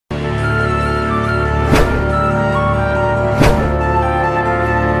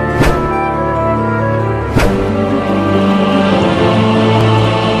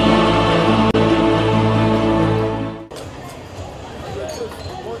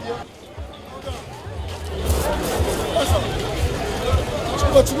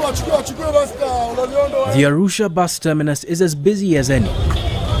The Arusha bus terminus is as busy as any.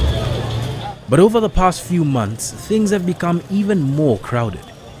 But over the past few months, things have become even more crowded.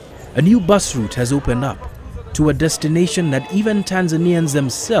 A new bus route has opened up to a destination that even Tanzanians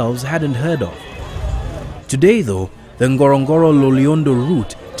themselves hadn't heard of. Today though, the Ngorongoro-Loliondo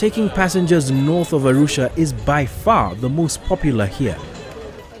route taking passengers north of Arusha is by far the most popular here.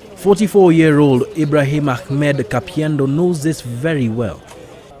 44-year-old Ibrahim Ahmed Kapiendo knows this very well.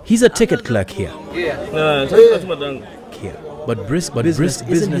 He's a ticket clerk here. But brisk business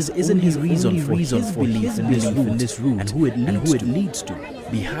isn't his reason for his belief in this route and who it leads to.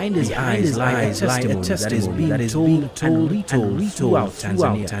 Behind his eyes lies a testimony that is being told and retold throughout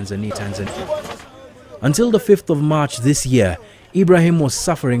Tanzania. Until the 5th of March this year, Ibrahim was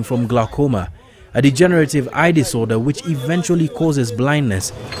suffering from glaucoma, a degenerative eye disorder which eventually causes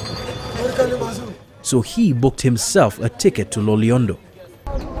blindness. So he booked himself a ticket to Loliondo.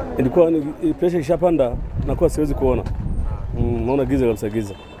 Naona giza kabisa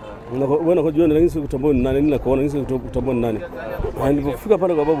giza. Unaona kujua ni nini kutambua nani na kuona nini kutambua nani. Nilipofika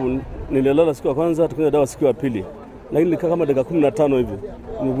pale kwa babu nililala siku ya kwanza tukaenda dawa siku ya pili. Lakini nilikaa kama dakika 15 hivi.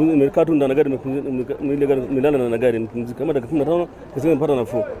 Nilikaa tu ndani ya gari nilala na gari kama dakika 15 kisha nipata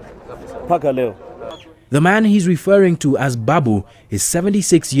nafuu. Paka leo. The man he's referring to as Babu is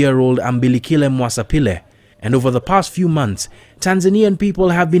 76-year-old Ambilikile Mwasapile. And over the past few months, Tanzanian people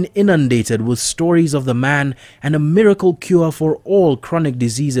have been inundated with stories of the man and a miracle cure for all chronic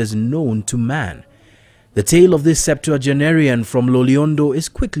diseases known to man. The tale of this septuagenarian from Loliondo is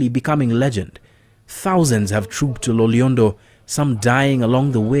quickly becoming legend. Thousands have trooped to Loliondo, some dying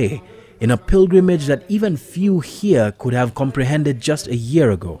along the way, in a pilgrimage that even few here could have comprehended just a year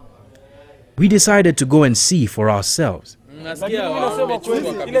ago. We decided to go and see for ourselves. At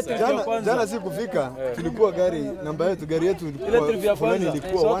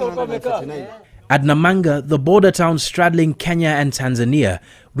Namanga, the border town straddling Kenya and Tanzania,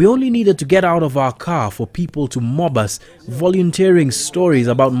 we only needed to get out of our car for people to mob us, volunteering stories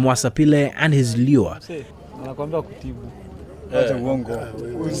about Mwasapile and his lure.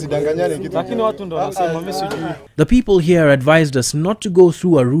 The people here advised us not to go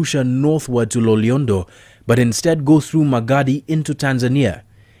through Arusha northward to Loliondo, but instead go through Magadi into Tanzania.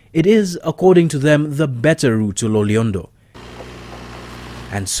 It is, according to them, the better route to Loliondo.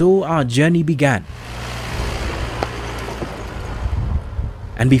 And so our journey began.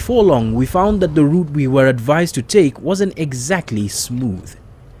 And before long, we found that the route we were advised to take wasn't exactly smooth.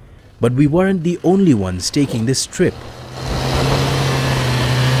 But we weren't the only ones taking this trip.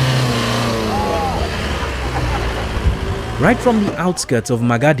 Right from the outskirts of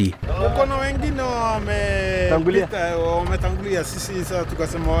Magadi,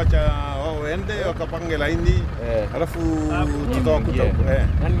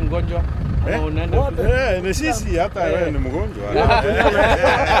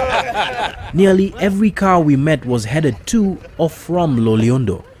 nearly every car we met was headed to or from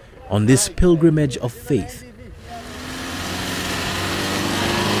Loliondo on this pilgrimage of faith.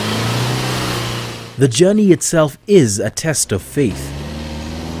 The journey itself is a test of faith.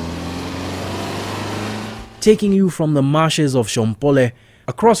 Taking you from the marshes of Shompole,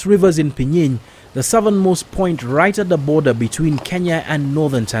 across rivers in Pinyin, the southernmost point right at the border between Kenya and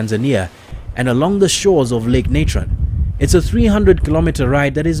northern Tanzania, and along the shores of Lake Natron. It's a 300-kilometer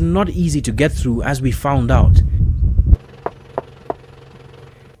ride that is not easy to get through, as we found out.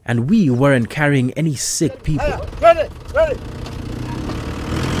 And we weren't carrying any sick people.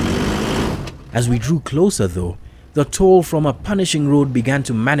 As we drew closer though, the toll from a punishing road began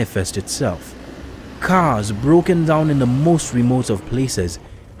to manifest itself. Cars broken down in the most remote of places,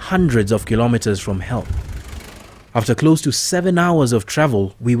 hundreds of kilometers from help. After close to 7 hours of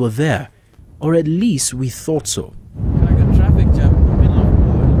travel, we were there, or at least we thought so. Like a traffic jam in the middle of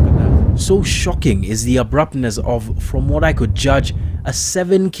nowhere, look at that. So shocking is the abruptness of, from what I could judge, a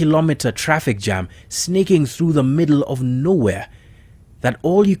 7-kilometer traffic jam snaking through the middle of nowhere, that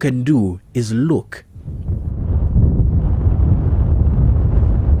all you can do is look.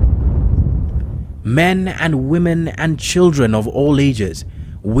 Men and women and children of all ages,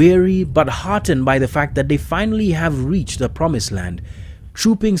 weary but heartened by the fact that they finally have reached the promised land,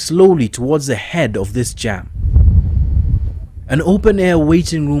 trooping slowly towards the head of this jam. An open-air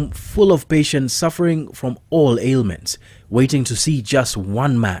waiting room full of patients suffering from all ailments, waiting to see just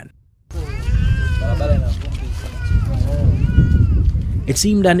one man. It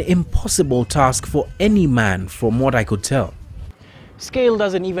seemed an impossible task for any man, from what I could tell. Scale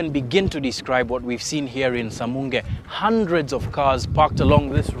doesn't even begin to describe what we've seen here in Samunge. Hundreds of cars parked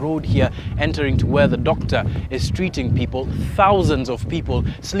along this road here, entering to where the doctor is treating people. Thousands of people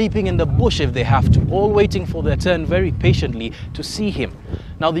sleeping in the bush if they have to, all waiting for their turn very patiently to see him.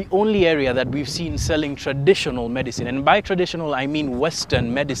 Now, the only area that we've seen selling traditional medicine, and by traditional I mean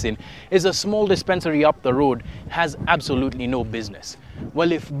Western medicine, is a small dispensary up the road. Has absolutely no business.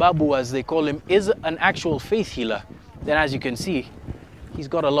 Well, if Babu, as they call him, is an actual faith healer, then as you can see, he's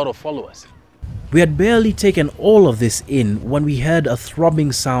got a lot of followers. We had barely taken all of this in when we heard a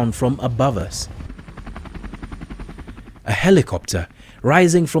throbbing sound from above us. A helicopter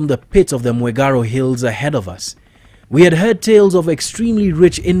rising from the pit of the Mwegaro Hills ahead of us. We had heard tales of extremely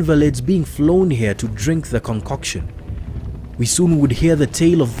rich invalids being flown here to drink the concoction. We soon would hear the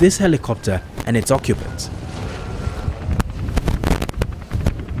tale of this helicopter and its occupants.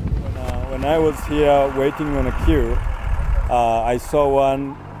 When I was here waiting on a queue, I saw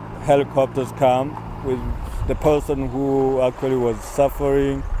one helicopter come with the person who actually was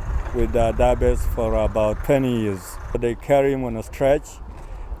suffering with diabetes for about 20 years. They carry him on a stretch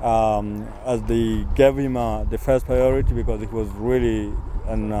as they gave him the first priority because it was really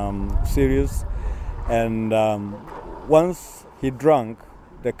serious. And once he drank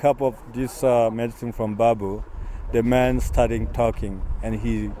the cup of this medicine from Babu, the man started talking, and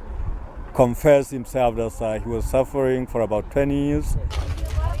he confessed himself that he was suffering for about 20 years.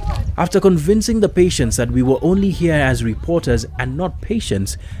 After convincing the patients that we were only here as reporters and not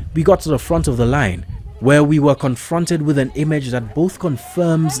patients, we got to the front of the line, where we were confronted with an image that both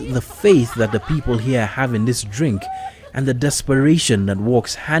confirms the faith that the people here have in this drink and the desperation that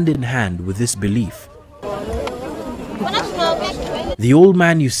walks hand in hand with this belief. The old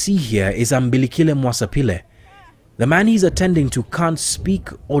man you see here is Ambilikile Mwasapile. The man he's attending to can't speak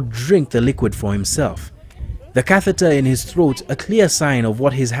or drink the liquid for himself. The catheter in his throat, a clear sign of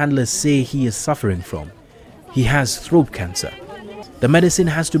what his handlers say he is suffering from. He has throat cancer. The medicine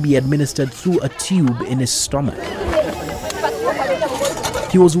has to be administered through a tube in his stomach.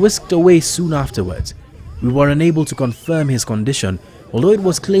 He was whisked away soon afterwards. We were unable to confirm his condition, although it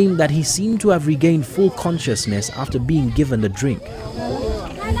was claimed that he seemed to have regained full consciousness after being given the drink.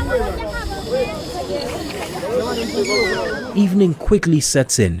 Evening quickly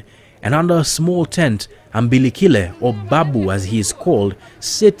sets in, and under a small tent, Ambilikile, or Babu as he is called,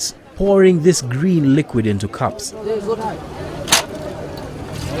 sits pouring this green liquid into cups.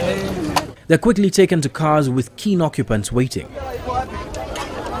 They're quickly taken to cars with keen occupants waiting.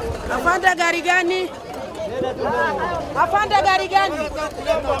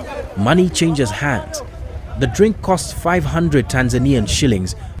 Money changes hands. The drink costs 500 Tanzanian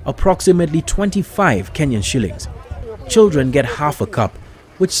shillings, approximately 25 Kenyan shillings. Children get half a cup,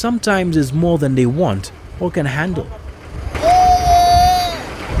 which sometimes is more than they want or can handle.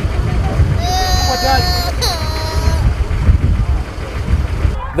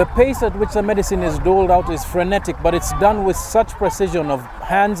 The pace at which the medicine is doled out is frenetic, but it's done with such precision of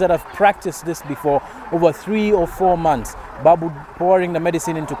hands that have practiced this before over 3 or 4 months. Babu pouring the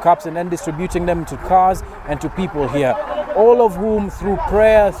medicine into cups and then distributing them to cars and to people here, all of whom through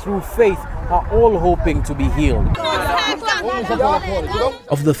prayer, through faith, are all hoping to be healed.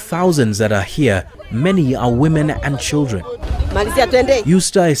 Of the thousands that are here, many are women and children.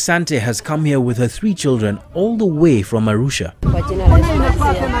 Yusta Esante has come here with her 3 children all the way from Arusha.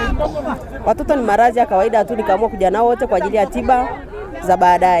 Watoto ni maradhi ya kawaida tu, nikaamua kuja nao wote kwa ajili ya tiba za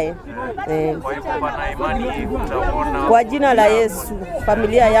baadaye. Kwa jina la Yesu,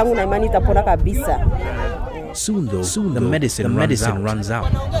 familia yangu na imani itapona kabisa. Soon the medicine runs out.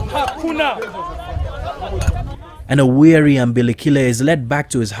 And a weary Ambilikile is led back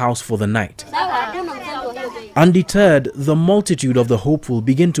to his house for the night. Undeterred, the multitude of the hopeful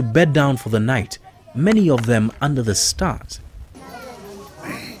begin to bed down for the night, many of them under the stars.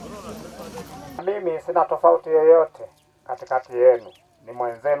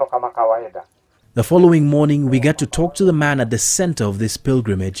 The following morning, we get to talk to the man at the center of this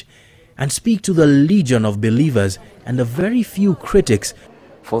pilgrimage and speak to the legion of believers and the very few critics.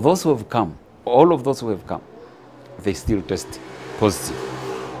 For those who have come, all of those who have come, they still test positive.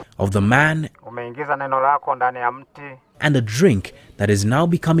 Of the man and a drink that is now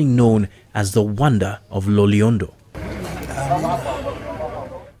becoming known as the wonder of Loliondo.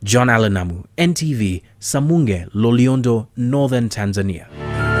 John Alanamu, NTV, Samunge, Loliondo, Northern Tanzania.